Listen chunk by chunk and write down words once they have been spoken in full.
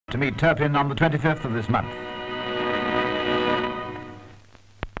to meet Turpin on the 25th of this month.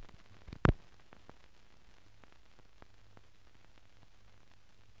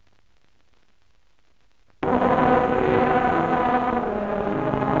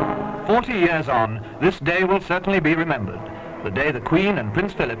 "40 years on, this day will certainly be remembered. The day the Queen and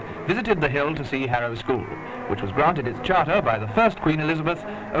Prince Philip visited the hill to see Harrow School, which was granted its charter by the first Queen Elizabeth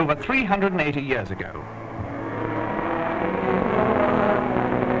over 380 years ago.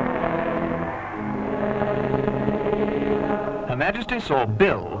 Her Majesty saw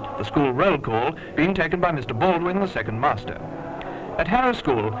Bill, the school roll call, being taken by Mr. Baldwin, the second master. At Harrow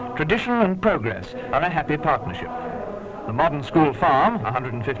School, tradition and progress are a happy partnership. The modern school farm,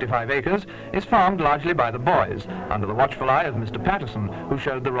 155 acres, is farmed largely by the boys, under the watchful eye of Mr. Patterson, who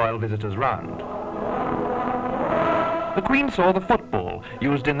showed the royal visitors round. The Queen saw the football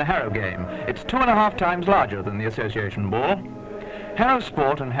used in the Harrow game. It's 2.5 times larger than the association ball. Harrow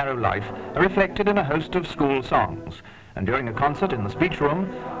sport and Harrow life are reflected in a host of school songs, and during a concert in the speech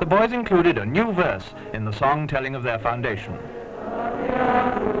room, the boys included a new verse in the song telling of their foundation.